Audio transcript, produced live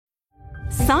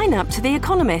Sign up to The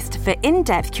Economist for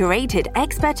in-depth curated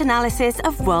expert analysis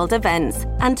of world events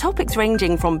and topics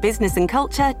ranging from business and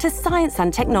culture to science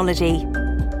and technology.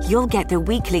 You'll get the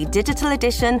weekly digital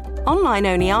edition,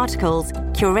 online-only articles,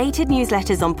 curated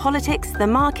newsletters on politics, the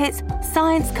markets,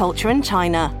 science, culture, and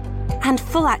China, and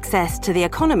full access to The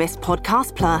Economist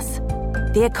Podcast Plus.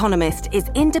 The Economist is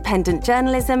independent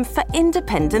journalism for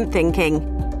independent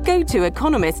thinking. Go to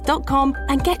economist.com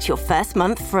and get your first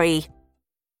month free.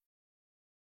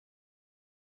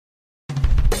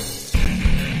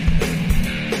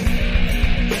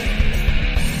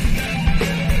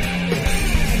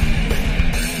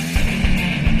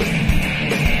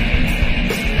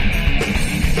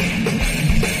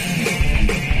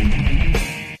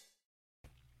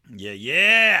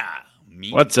 Yeah.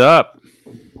 What's up?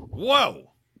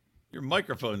 Whoa. Your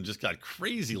microphone just got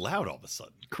crazy loud all of a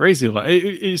sudden. Crazy loud.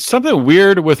 It's something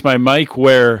weird with my mic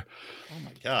where oh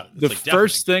my God. The like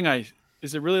first thing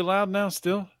is it really loud now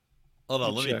still? Hold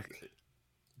on, let me check.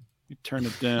 You turn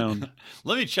it down.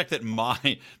 Let me check that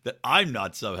I'm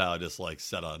not somehow just like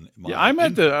set on my yeah, I'm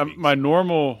at the my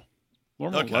normal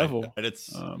okay. level. And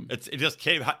it just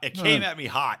came at me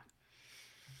hot.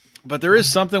 But there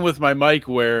is something with my mic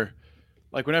where,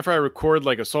 like, whenever I record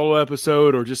like a solo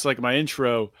episode or just like my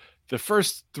intro, the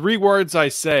first 3 words I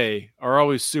say are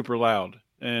always super loud,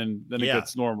 and then it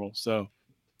gets normal. So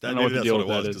I don't know what the deal with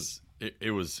that is.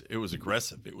 It was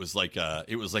aggressive. It was like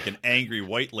an angry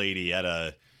white lady at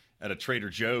a Trader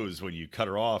Joe's when you cut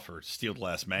her off or steal the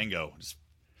last mango. Just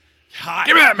hot.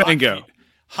 Give me that mango.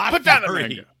 Hot. Put down the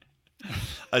mango.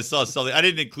 I saw something. I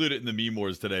didn't include it in the meme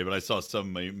wars today, but I saw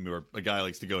some meme where a guy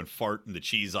likes to go and fart in the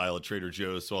cheese aisle at Trader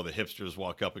Joe's, so all the hipsters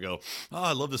walk up and go, "Oh,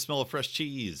 I love the smell of fresh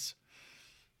cheese,"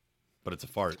 but it's a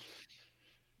fart.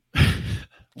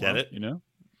 Get it? You know,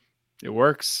 it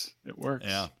works. It works.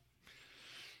 Yeah.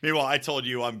 Meanwhile, I told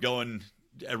you I'm going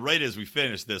right as we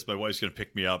finish this. My wife's going to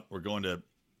pick me up. We're going to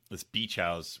this beach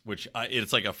house, which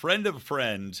it's like a friend of a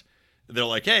friend. They're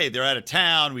like, hey, they're out of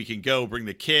town. We can go bring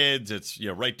the kids. It's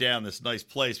right down this nice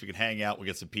place. We can hang out. We'll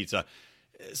get some pizza.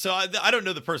 So I don't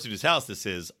know the person whose house this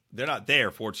is. They're not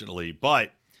there, fortunately.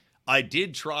 But I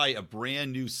did try a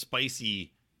brand new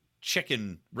spicy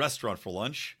chicken restaurant for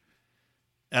lunch.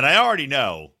 And I already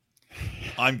know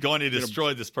I'm going to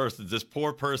destroy this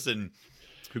poor person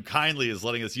who kindly is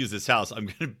letting us use this house. I'm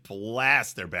going to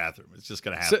blast their bathroom. It's just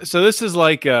going to happen. So this is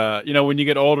like, when you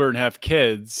get older and have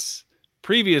kids.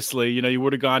 Previously, you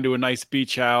would have gone to a nice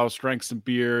beach house, drank some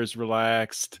beers,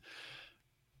 relaxed,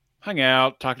 hung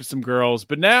out, talked to some girls.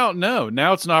 But now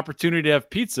it's an opportunity to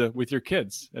have pizza with your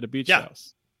kids at a beach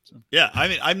house. So. Yeah, I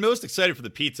mean, I'm most excited for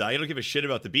the pizza. I don't give a shit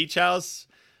about the beach house.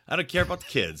 I don't care about the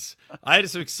kids. I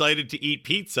just am excited to eat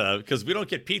pizza because we don't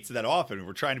get pizza that often.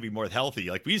 We're trying to be more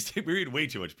healthy. Like we were eating way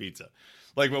too much pizza.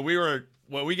 Like when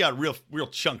we got real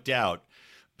chunked out.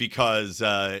 Because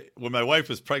when my wife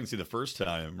was pregnant the first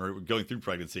time, or going through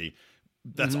pregnancy,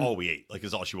 that's all we ate. Like,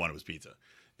 because all she wanted was pizza.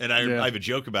 And I have a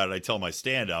joke about it. I tell my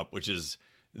stand-up, which is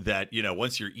that,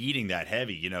 once you're eating that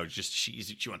heavy, just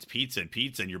she wants pizza,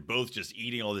 and you're both just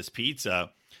eating all this pizza.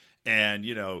 And,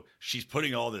 she's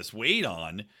putting all this weight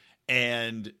on.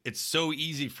 And it's so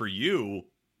easy for you,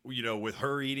 with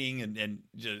her eating and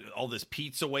all this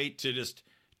pizza weight to just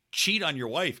cheat on your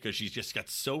wife because she's just got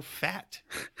so fat.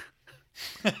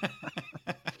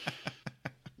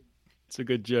 It's a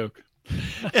good joke.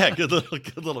 Yeah, good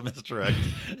little misdirect.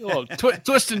 Little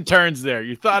twist and turns there.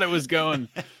 You thought it was going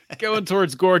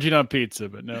towards gorging on pizza,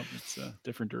 but no, it's a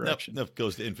different direction. Nope,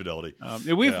 goes to infidelity.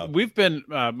 We've been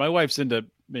my wife's into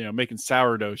making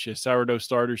sourdough. She has sourdough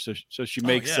starters, so she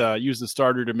makes use the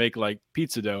starter to make like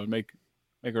pizza dough and make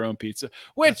her own pizza.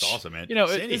 Which that's awesome, man.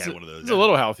 Sandy had one of those. It's a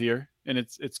little healthier and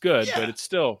it's good, but it's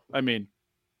still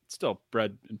still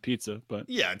bread and pizza, but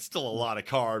it's still a lot of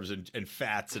carbs and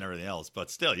fats and everything else. But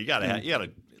still, you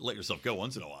gotta let yourself go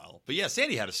once in a while. But yeah,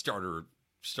 Sandy had a starter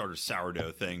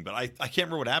sourdough thing, but I can't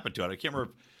remember what happened to it. I can't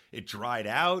remember if it dried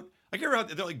out. I can't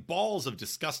remember. They're like balls of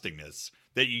disgustingness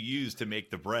that you use to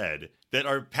make the bread that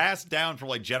are passed down for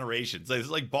like generations. It's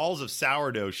like balls of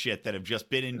sourdough shit that have just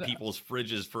been in people's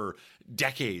fridges for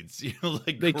decades.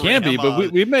 Like they can be,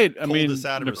 but we made. I mean,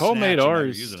 Nicole made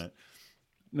ours. Using it.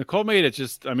 Nicole made it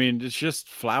it's just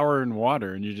flour and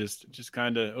water, and you just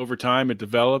kind of over time it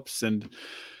develops, and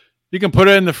you can put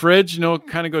it in the fridge,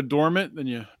 kind of go dormant, then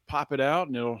you pop it out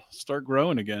and it'll start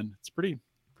growing again. It's pretty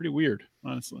weird,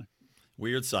 honestly.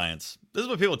 Weird science. This is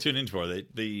what people tune in for.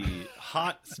 The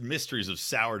hot mysteries of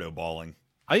sourdough balling.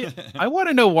 I want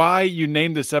to know why you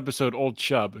named this episode Old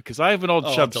Chubb, because I have an old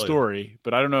Chubb story,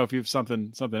 but I don't know if you have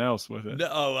something else with it.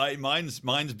 No,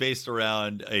 mine's based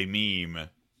around a meme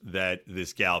that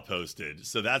this gal posted.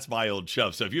 So that's my old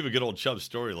Chubb. So if you have a good old Chubb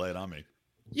story, lay it on me.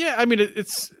 Yeah, I mean, I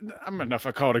don't know if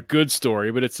I call it a good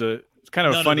story, but it's kind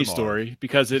of a funny story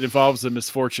because it involves the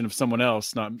misfortune of someone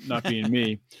else, not being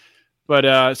me.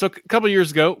 But so a couple of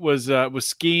years ago was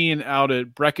skiing out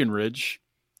at Breckenridge,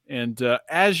 and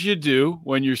as you do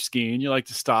when you're skiing, you like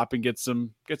to stop and get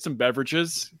some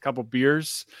beverages, a couple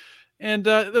beers, and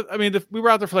we were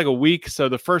out there for like a week. So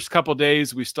the first couple of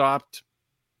days we stopped,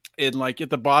 and like at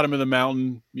the bottom of the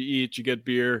mountain, you eat, you get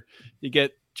beer, you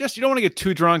don't want to get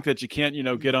too drunk that you can't,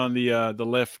 get on the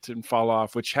lift and fall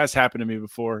off, which has happened to me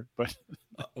before, but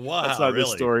wow, that's not really?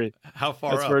 the story. How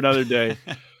far That's up? for another day.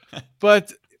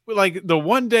 But like the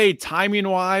one day timing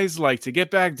wise, like to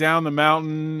get back down the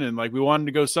mountain and like we wanted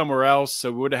to go somewhere else.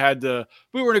 So we were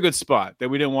in a good spot that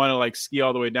we didn't want to like ski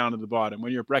all the way down to the bottom.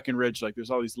 When you're at Breckenridge, like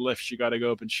there's all these lifts you got to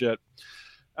go up and shit.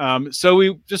 So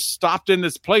we just stopped in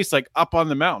this place like up on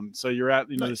the mountain. So you're at,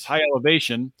 nice. This high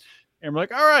elevation. And we're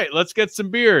like, all right, let's get some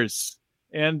beers.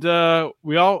 And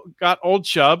we all got Old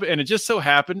Chubb, and it just so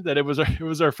happened that it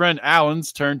was our friend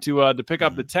Alan's turn to pick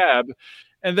up the tab,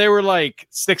 and they were like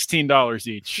 $16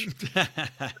 each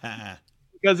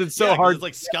because it's so hard.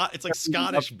 It's like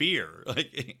Scottish beer.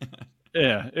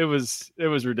 Yeah, it was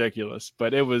ridiculous,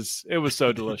 but it was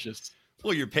so delicious.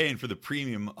 Well, you're paying for the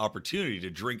premium opportunity to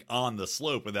drink on the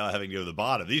slope without having to go to the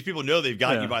bottom. These people know they've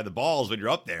got you by the balls when you're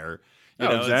up there.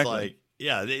 Exactly. It's like.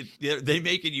 Yeah, they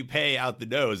making you pay out the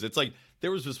nose. It's like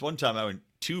there was this one time I went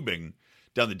tubing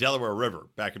down the Delaware River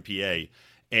back in PA,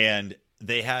 and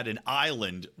they had an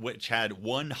island which had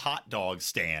one hot dog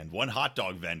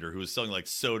vendor who was selling like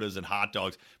sodas and hot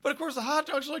dogs. But of course, the hot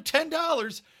dogs are like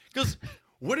 $10 because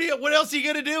what else are you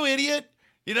gonna do, idiot?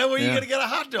 Where are you gonna get a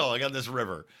hot dog on this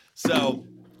river? So,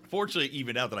 fortunately,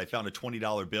 even out that I found a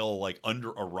 $20 bill like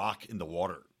under a rock in the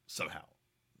water somehow.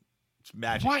 It's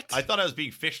magic. What? I thought I was being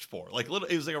fished for. It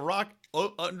was like a rock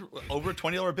over a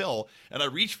 $20 bill, and I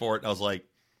reached for it, and I was like,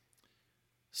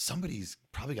 somebody's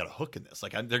probably got a hook in this.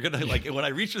 Like they're gonna when I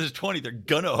reach for this 20, they're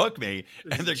gonna hook me,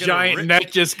 and they're gonna giant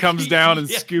net just comes down and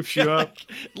scoops you up.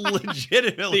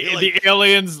 Legitimately, the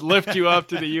aliens lift you up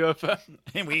to the UFO.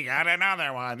 And we got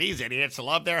another one. These idiots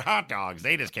love their hot dogs.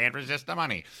 They just can't resist the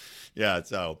money. Yeah.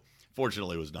 So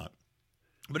fortunately, it was not.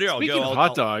 But here Speaking of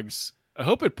hot dogs. I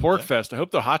hope at PorkFest, I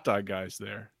hope the hot dog guy's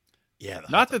there. Yeah.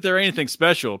 Not that they're anything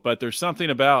special, but there's something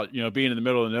about, being in the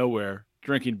middle of nowhere,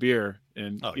 drinking beer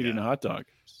and eating a hot dog.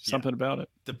 Something about it.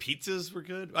 The pizzas were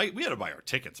good. We had to buy our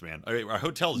tickets, man. Our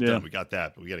hotel's done. We got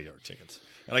that, but we got to get our tickets.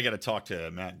 And I got to talk to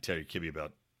Matt and Terry Kibbe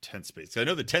about tent space. I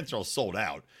know the tents are all sold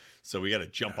out, so we got to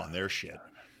jump on their shit.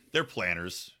 They're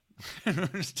planners.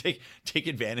 Just take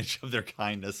advantage of their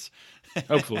kindness.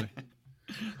 Hopefully.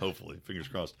 Hopefully, fingers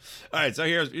crossed. All right, so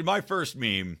here's my first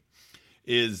meme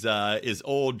is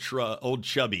old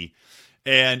Chubby,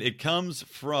 and it comes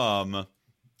from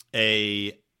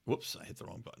whoops, I hit the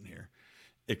wrong button here.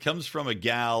 It comes from a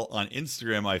gal on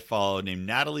Instagram I follow named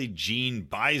Natalie Jean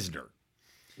Beisner,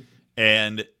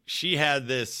 and she had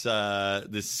this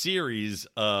series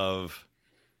of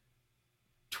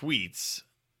tweets.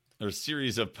 There's a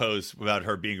series of posts about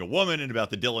her being a woman and about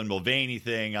the Dylan Mulvaney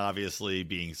thing, obviously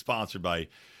being sponsored by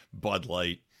Bud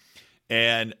Light.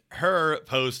 And her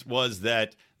post was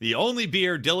that the only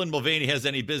beer Dylan Mulvaney has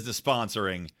any business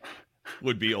sponsoring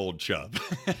would be Old Chubb.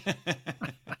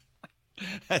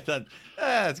 I thought,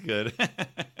 that's good.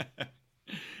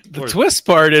 The twist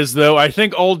part is, though, I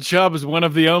think Old Chubb is one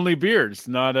of the only beers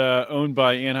not owned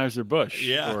by Anheuser-Busch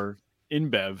or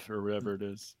InBev or whatever it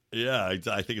is. Yeah,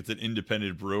 I think it's an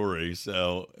independent brewery,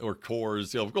 or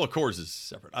Coors. Coors is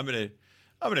separate. I'm gonna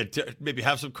maybe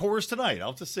have some Coors tonight. I'll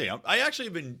have to see. I actually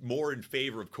have been more in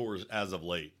favor of Coors as of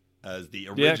late, as the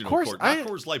original Coors, not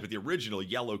Coors Light, but the original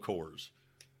yellow Coors.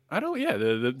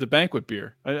 The banquet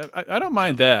beer. I don't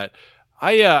mind that.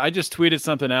 I just tweeted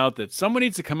something out that someone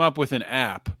needs to come up with an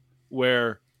app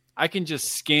where I can just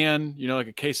scan, like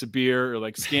a case of beer or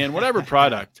like scan whatever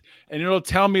product, and it'll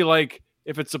tell me like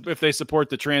if they support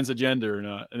the trans agenda or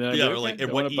not. And then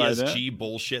and what ESG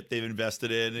bullshit they've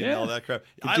invested in and all that crap.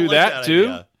 I do that too.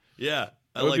 Idea. Yeah,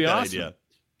 I like that idea.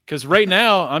 Because right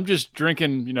now I'm just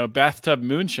drinking, bathtub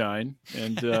moonshine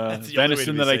and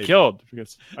venison that I killed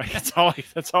because that's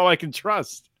all I can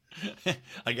trust.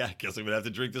 I guess I'm gonna have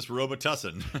to drink this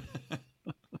Robitussin.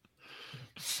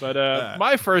 But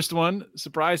my first one,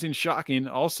 surprising, shocking,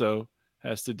 also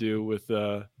has to do with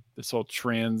this whole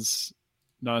trans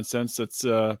nonsense that's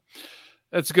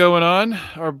going on.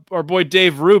 Our boy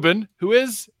Dave Rubin, who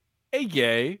is a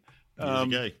gay,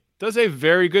 does a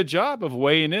very good job of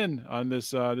weighing in on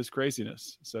this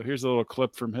craziness. So here's a little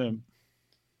clip from him.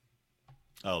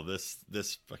 Oh, this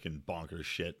fucking bonkers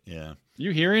shit. Yeah.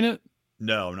 You hearing it?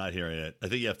 No, I'm not hearing it. I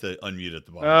think you have to unmute at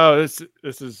the bottom. Oh, this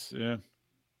is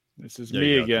This is there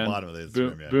me you go, again. At the bottom of the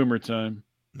Instagram, yeah. Boomer time.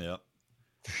 Yeah.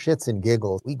 Shits and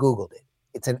giggles. We Googled it.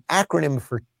 It's an acronym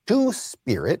for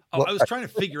Two-Spirit. Oh, I was trying to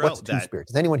figure what's out that. Two-Spirit.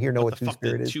 Does anyone here know what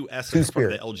Two-Spirit is?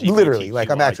 Two-Spirit. Literally, like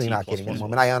I'm actually not kidding at the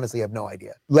moment. I honestly have no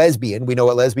idea. Lesbian. We know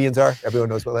what lesbians are. Everyone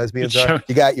knows what lesbians are.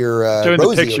 You got your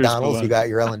Rosie O'Donnells. You got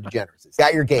your Ellen DeGeneres. You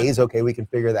got your gays. Okay, we can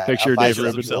figure that Picture out. Dave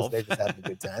Himself. They're just having a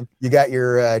good time. You got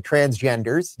your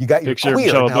transgenders. You got your Picture queer.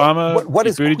 Michelle now, Obama. What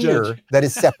is queer that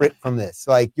is separate from this?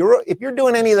 Like if you're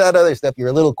doing any of that other stuff, you're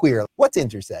a little queer. What's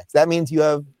intersex? That means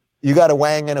you got a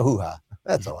wang and a hoo-ha.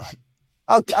 That's a lot.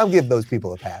 I'll give those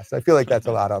people a pass. I feel like that's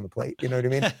a lot on the plate. You know what I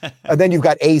mean? And then you've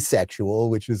got asexual,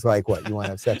 which is like what? You want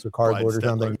to have sex with cardboard or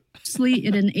something?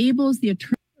 It enables the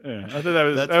attorney. Yeah, I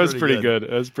thought that was pretty good.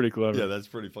 That was pretty clever. Yeah, that's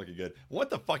pretty fucking good. What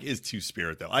the fuck is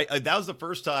Two-Spirit though? I that was the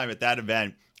first time at that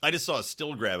event I just saw a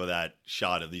still grab of that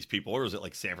shot of these people, or was it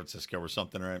like San Francisco or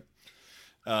something, right?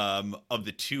 Of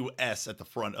the 2S at the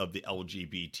front of the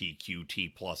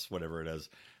LGBTQT plus whatever it is.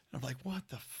 And I'm like, what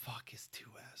the fuck is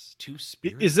 2S?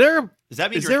 Two-Spirit? Does that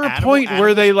mean is there a point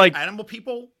where they like animal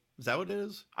people? Is that what it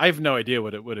is? I have no idea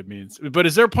what it means. But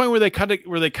is there a point where they cut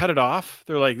it off?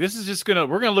 They're like, this is just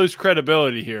we're gonna lose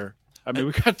credibility here. I mean,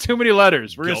 we got too many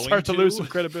letters. We're gonna start to lose some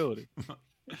credibility.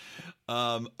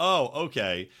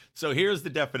 Okay. So here's the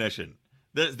definition.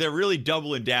 They're really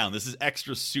doubling down. This is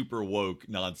extra super woke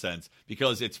nonsense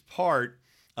because it's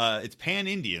it's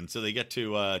pan-Indian, so they get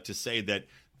to say that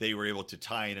they were able to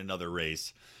tie in another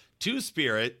race.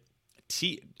 Two-Spirit,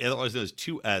 otherwise known as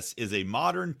 2S, is a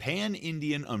modern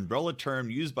pan-Indian umbrella term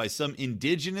used by some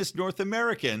indigenous North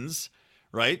Americans,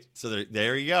 right? So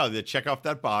there you go. They check off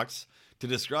that box to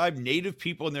describe Native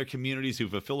people in their communities who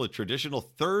fulfill a traditional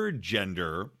third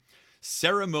gender,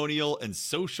 ceremonial, and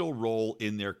social role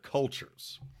in their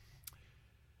cultures.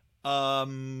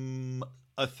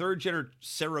 A third gender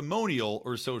ceremonial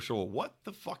or social. What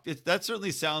the fuck? That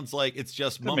certainly sounds like it's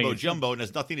just mumbo jumbo and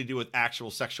has nothing to do with actual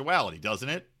sexuality, doesn't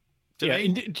it?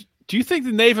 Do you think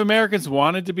the Native Americans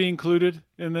wanted to be included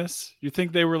in this? You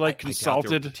think they were like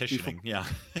consulted? Petitioning, yeah.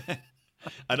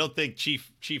 I don't think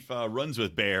Chief Runs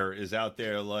with Bear is out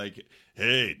there like,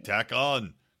 hey, tack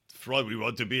on front. We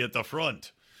want to be at the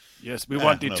front. Yes, we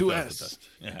want the 2S.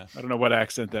 Yeah. I don't know what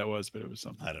accent that was, but it was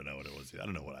something. I don't know what it was. I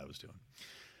don't know what I was doing.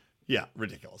 Yeah,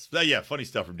 ridiculous. But yeah, funny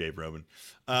stuff from Dave Roman.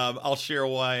 I'll share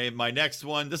why my next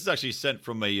one. This is actually sent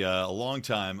from a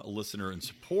longtime listener and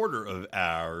supporter of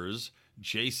ours,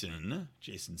 Jason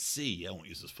C. I won't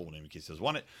use his full name in case he doesn't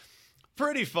want it.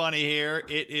 Pretty funny here.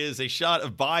 It is a shot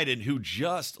of Biden who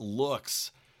just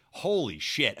looks, holy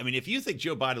shit. I mean, if you think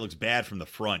Joe Biden looks bad from the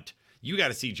front, you got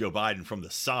to see Joe Biden from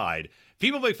the side.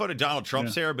 People make fun of Donald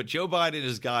Trump's hair, but Joe Biden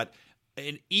has got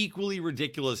an equally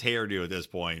ridiculous hairdo at this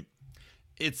point.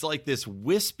 It's like this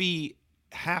wispy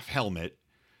half helmet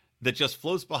that just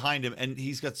floats behind him, and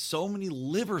he's got so many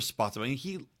liver spots. I mean,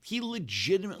 he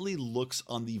legitimately looks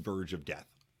on the verge of death.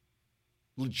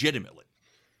 Legitimately.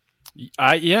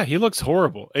 Yeah, he looks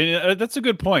horrible. And that's a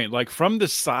good point. Like from the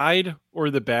side or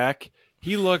the back,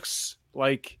 he looks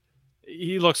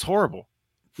horrible.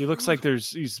 He looks like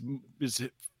his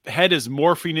head is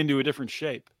morphing into a different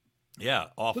shape. Yeah,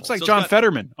 awful. Looks like John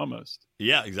Fetterman almost.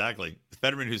 Yeah, exactly.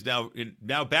 Fetterman, who's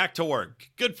now back to work.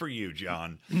 Good for you,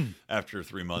 John. After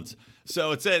 3 months.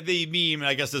 So it's the meme.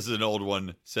 I guess this is an old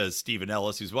one. Says Stephen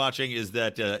Ellis, who's watching, is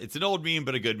that it's an old meme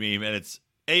but a good meme, and it's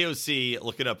AOC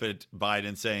looking up at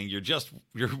Biden saying, "You're just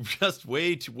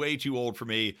way too old for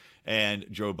me," and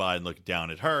Joe Biden looking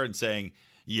down at her and saying,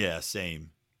 "Yeah,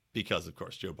 same," because of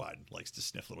course Joe Biden likes to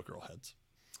sniff little girl heads.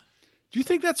 Do you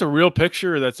think that's a real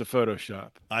picture or that's a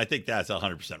Photoshop? I think that's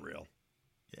 100% real.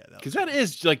 Yeah, because that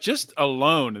is like just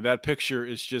alone. That picture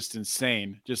is just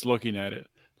insane. Just looking at it,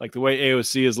 like the way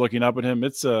AOC is looking up at him,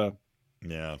 it's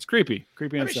it's creepy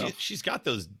in itself. She's got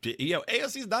those.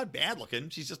 AOC's not bad looking.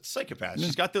 She's just a psychopath. Yeah.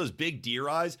 She's got those big deer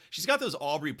eyes. She's got those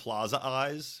Aubrey Plaza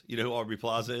eyes. You know who Aubrey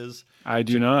Plaza is? I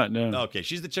do not know. Okay,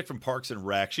 she's the chick from Parks and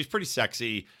Rec. She's pretty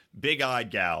sexy,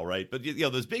 big-eyed gal, right? But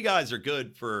those big eyes are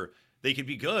good for. They can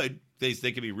be good. They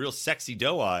can be real sexy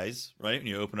doe eyes, right? And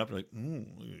you open up and like,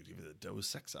 give me the doe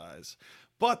sex eyes.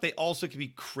 But they also can be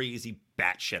crazy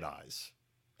batshit eyes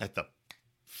at the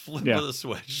flip of the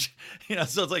switch.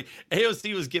 So it's like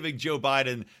AOC was giving Joe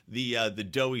Biden the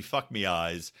doughy fuck me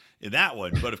eyes in that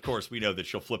one. But of course, we know that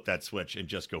she'll flip that switch and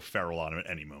just go feral on him at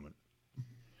any moment.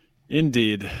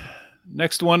 Indeed.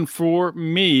 Next one for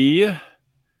me.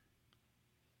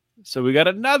 So we got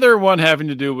another one having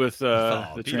to do with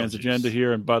the trans agenda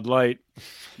here and Bud Light.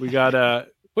 We got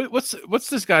What's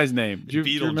this guy's name? Do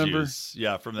you remember? Beetlejuice.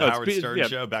 Yeah, from the Oh, it's Howard Stern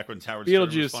show back when Howard Stern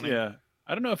was Beetlejuice. funny. Yeah,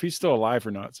 I don't know if he's still alive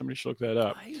or not. Somebody should look that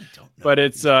up. I don't know. But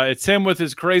it's him with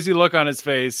his crazy look on his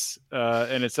face,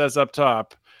 and it says up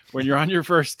top, when you're on your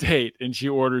first date and she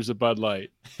orders a Bud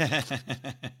Light,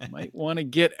 might want to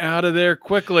get out of there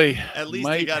quickly. At least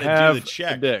might you got to have do the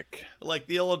check. a dick. Like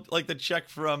the check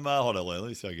from hold on, let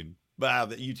me see if I can.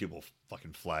 The YouTube will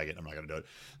fucking flag it. I'm not gonna do it.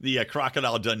 The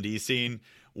Crocodile Dundee scene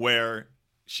where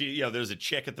there's a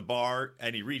chick at the bar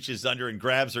and he reaches under and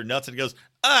grabs her nuts and goes,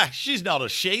 she's not a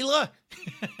Shayla.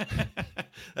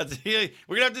 We're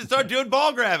gonna have to start doing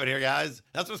ball grabbing here, guys.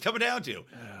 That's what's coming down to.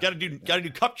 Got to do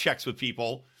cup checks with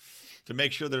people to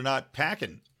make sure they're not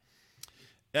packing.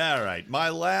 All right, my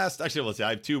last. Actually, let's see.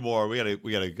 I have two more. We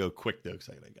gotta go quick though, because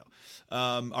I gotta go.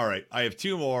 All right, I have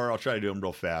two more. I'll try to do them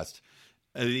real fast.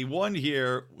 The one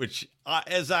here, which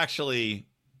is actually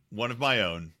one of my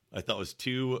own, I thought was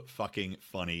too fucking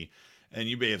funny, and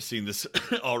you may have seen this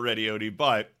already, Odie,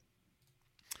 but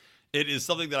it is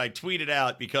something that I tweeted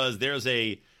out because there's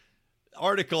a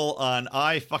article on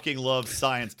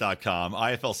ifuckinglovescience.com,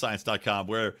 iflscience.com,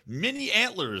 where mini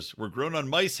antlers were grown on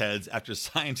mice heads after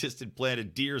scientists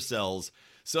implanted deer cells.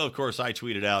 So, of course, I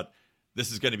tweeted out, this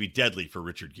is going to be deadly for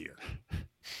Richard Gere.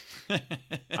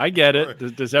 I get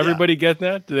it. Does everybody get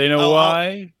that? Do they know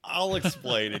why? I'll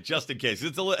explain it just in case.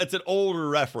 It's an older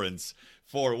reference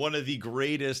for one of the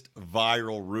greatest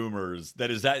viral rumors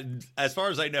that, as far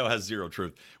as I know, has zero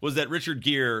truth, was that Richard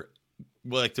Gere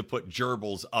would like to put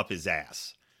gerbils up his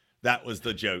ass. That was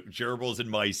the joke. Gerbils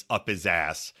and mice up his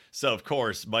ass. So, of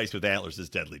course, mice with antlers is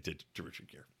deadly to Richard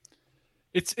Gere.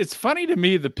 It's funny to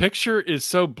me. The picture is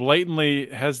so blatantly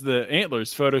has the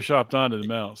antlers photoshopped onto the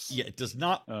mouse. Yeah, it does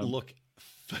not look.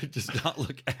 It does not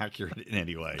look accurate in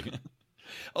any way.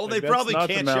 They probably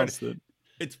can't show it.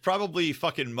 It's probably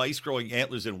fucking mice growing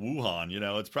antlers in Wuhan.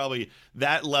 It's probably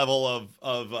that level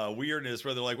of weirdness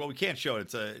where they're like, well, we can't show it.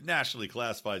 It's a nationally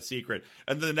classified secret.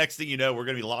 And then the next thing you know, we're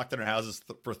going to be locked in our houses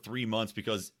for 3 months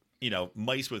because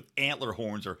mice with antler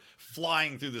horns are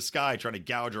flying through the sky trying to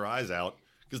gouge our eyes out.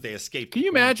 Because they escaped. Can you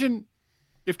imagine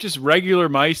if just regular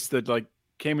mice that like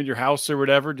came in your house or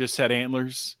whatever just had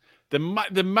antlers? The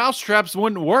mouse traps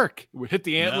wouldn't work. It would hit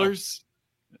the antlers.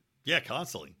 No. Yeah,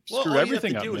 constantly. Screw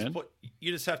everything up, man.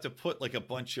 You just have to put like a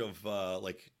bunch of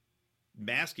like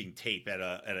masking tape at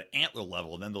an antler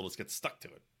level, and then they'll just get stuck to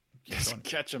it. Just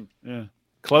catch them. Yeah,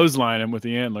 clothesline them with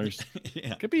the antlers.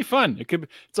 Yeah. It could be fun.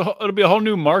 It'll be a whole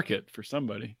new market for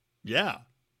somebody. Yeah.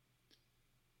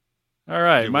 All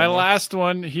right, my last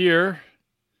one here.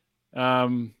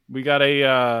 We got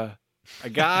a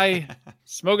guy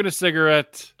smoking a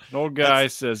cigarette. An old guy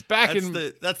says,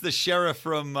 that's the sheriff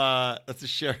from oh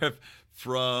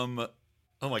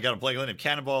my god, I'm blanking on him.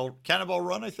 Cannonball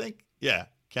Run, I think. Yeah,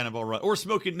 Cannonball Run or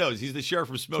Smoking. No, he's the sheriff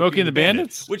from Smoking the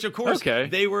Bandits. Which of course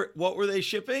what were they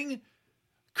shipping?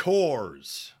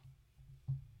 Coors.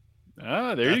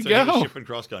 That's you go. Shipping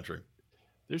cross country.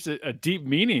 There's a deep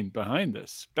meaning behind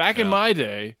this. Back in my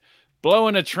day,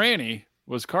 blowing a tranny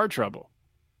was car trouble.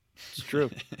 It's true.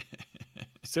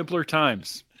 Simpler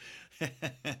times.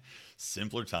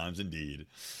 Simpler times indeed.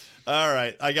 All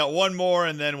right. I got one more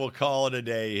and then we'll call it a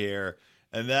day here.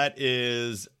 And that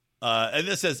is, and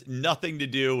this has nothing to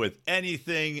do with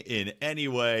anything in any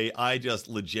way. I just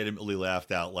legitimately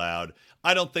laughed out loud.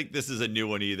 I don't think this is a new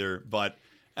one either, but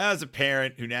as a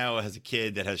parent who now has a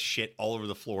kid that has shit all over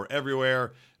the floor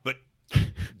everywhere, but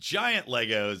giant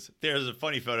Legos, there's a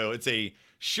funny photo. It's a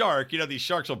shark. These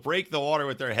sharks will break the water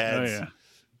with their heads. Oh, yeah.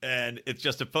 And it's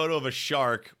just a photo of a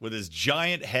shark with his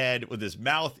giant head, with his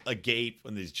mouth agape,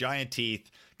 and these giant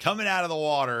teeth coming out of the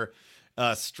water,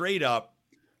 straight up.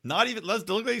 Not even, look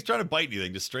like he's trying to bite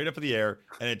anything, just straight up in the air.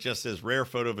 And it just says, rare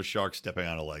photo of a shark stepping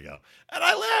on a Lego. And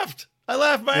I laughed. I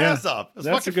laughed my ass off. It's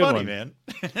fucking funny, one. Man.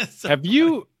 Have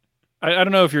you, I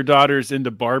don't know if your daughter's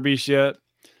into Barbies yet.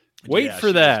 Wait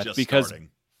for that, because starting.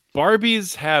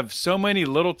 Barbies have so many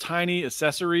little tiny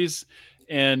accessories,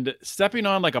 and stepping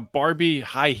on like a Barbie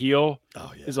high heel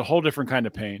is a whole different kind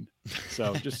of pain.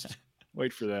 So just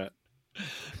wait for that.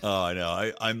 Oh, I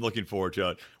know. I'm looking forward to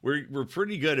it. We're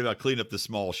pretty good about cleaning up the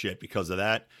small shit because of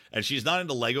that. And she's not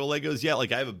into Legos yet.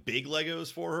 Like I have a big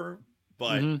Legos for her,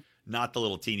 but not the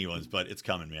little teeny ones. But it's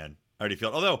coming, man. I already feel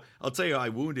it. Although I'll tell you, I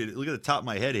wounded. Look at the top of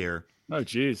my head here. Oh,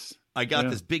 geez. I got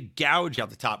this big gouge out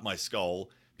the top of my skull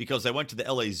because I went to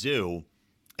the LA Zoo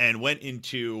and went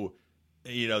into,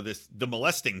 the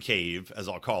molesting cave, as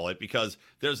I'll call it, because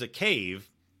there's a cave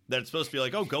that's supposed to be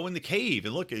like, oh, go in the cave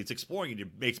and look, it's exploring and it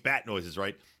makes bat noises,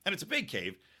 right? And it's a big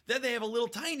cave. Then they have a little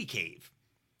tiny cave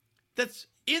that's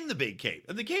in the big cave,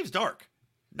 and the cave's dark,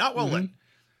 not well lit.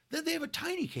 Then they have a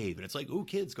tiny cave, and it's like, oh,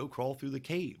 kids, go crawl through the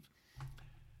cave.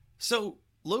 So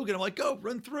Logan, I'm like, go,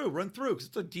 run through, because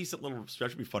it's a decent little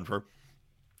stretch. It'll be fun for her.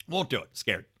 Won't do it,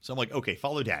 scared. So I'm like, okay,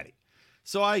 follow daddy.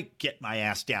 So I get my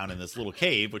ass down in this little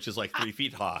cave, which is like 3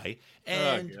 feet high,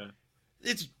 and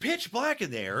it's pitch black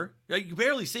in there. You can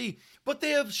barely see, but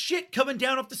they have shit coming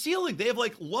down off the ceiling. They have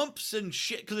like lumps and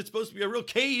shit because it's supposed to be a real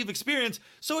cave experience.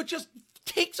 So it just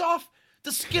takes off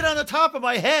the skin on the top of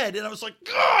my head. And I was like,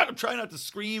 God, I'm trying not to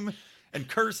scream and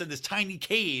curse in this tiny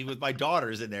cave with my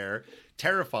daughters in there,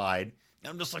 terrified.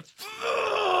 And I'm just like,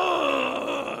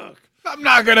 fuck. I'm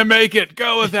not going to make it.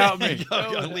 Go without me.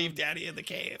 Leave daddy in the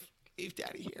cave. Leave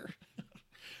daddy here.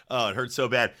 Oh, it hurt so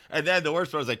bad. And then the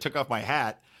worst part was I took off my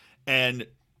hat, and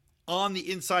on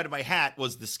the inside of my hat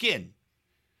was the skin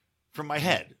from my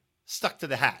head stuck to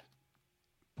the hat.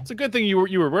 It's a good thing you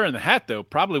were wearing the hat, though.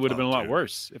 Probably would have been a lot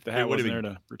worse if the hat wasn't there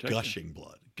to protect gushing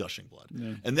blood.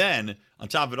 Yeah. And then on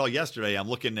top of it all, yesterday I'm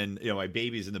looking, and my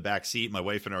baby's in the back seat. My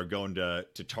wife and I are going to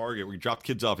Target. We drop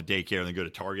kids off at daycare and then go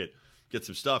to Target, get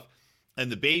some stuff.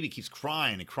 And the baby keeps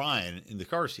crying and crying in the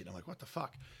car seat. I'm like, what the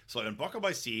fuck? So I unbuckle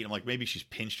my seat. I'm like, maybe she's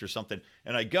pinched or something.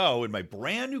 And I go in my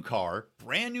brand new car,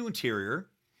 brand new interior,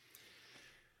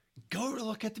 go to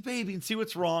look at the baby and see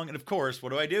what's wrong. And of course,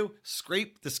 what do?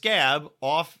 Scrape the scab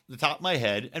off the top of my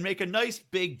head and make a nice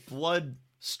big blood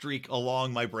streak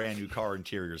along my brand new car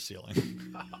interior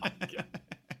ceiling. I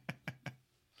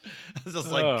was just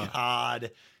like,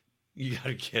 God, you gotta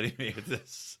be kidding me with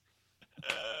this.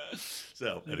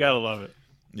 So you gotta love it.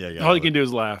 Yeah, all you can do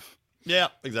is laugh. Yeah,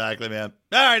 exactly, man.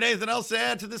 All right, anything else to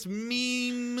add to this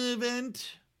meme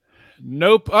event?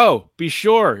 Nope. Oh, be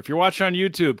sure, if you're watching on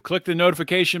YouTube, click the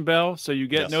notification bell so you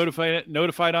get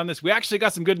notified on this. We actually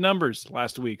got some good numbers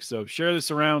last week, so share this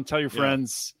around, tell your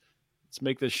friends. Let's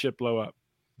make this shit blow up.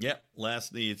 Yeah,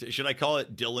 lastly, should I call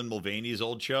it Dylan Mulvaney's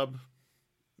old Chubb?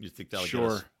 You think that'll get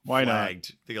us Why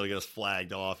flagged? not? Think it'll get us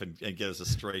flagged off and get us a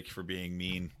strike for being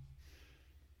mean?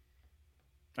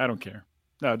 I don't care.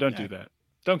 No, don't do that.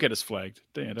 Don't get us flagged.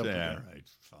 Don't do that. All right,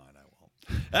 fine, I won't.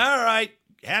 All right,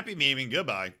 happy memeing.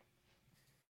 Goodbye.